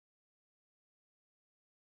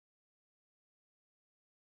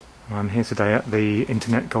I'm here today at the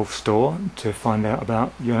Internet Golf Store to find out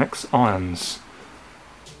about Yonex irons.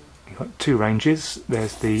 We've got two ranges.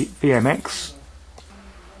 There's the VMX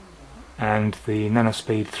and the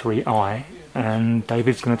Nanospeed 3i, and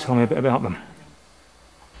David's going to tell me a bit about them.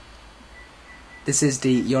 This is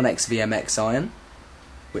the Yonex VMX iron,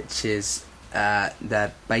 which is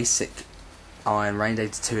their basic iron range. They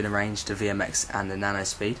two in a range, the VMX and the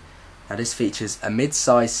Nanospeed. Now this features a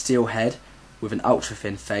mid-sized steel head with an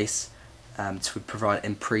ultra-thin face to provide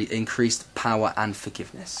increased power and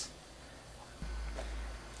forgiveness.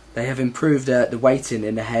 They have improved the weighting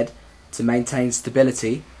in the head to maintain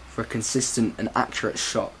stability for a consistent and accurate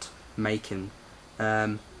shot making,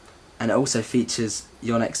 and it also features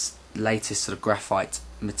Yonex's latest sort of graphite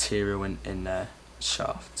material in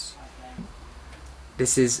shafts.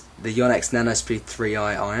 This is the Yonex Nanospeed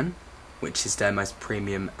 3i iron, which is their most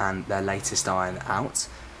premium and their latest iron out,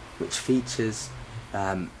 which features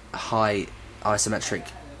a high isometric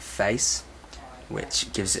face,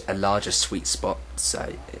 which gives it a larger sweet spot,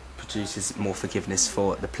 so it produces more forgiveness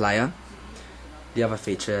for the player. The other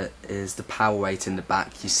feature is the power weight in the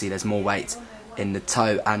back. You see there's more weight in the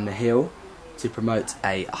toe and the heel to promote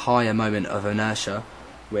a higher moment of inertia,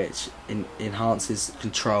 which enhances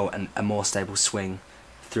control and a more stable swing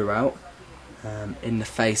throughout. In the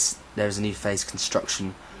face, there is a new face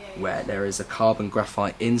construction where there is a carbon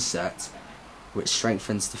graphite insert which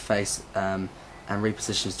strengthens the face and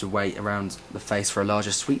repositions the weight around the face for a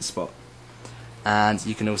larger sweet spot. And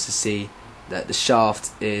you can also see that the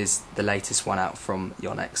shaft is the latest one out from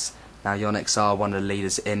Yonex. Now Yonex are one of the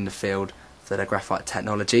leaders in the field for their graphite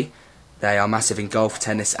technology. They are massive in golf,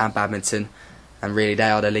 tennis and badminton, and really they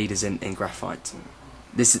are the leaders in graphite.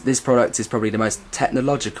 This product is probably the most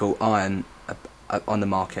technological iron on the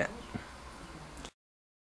market.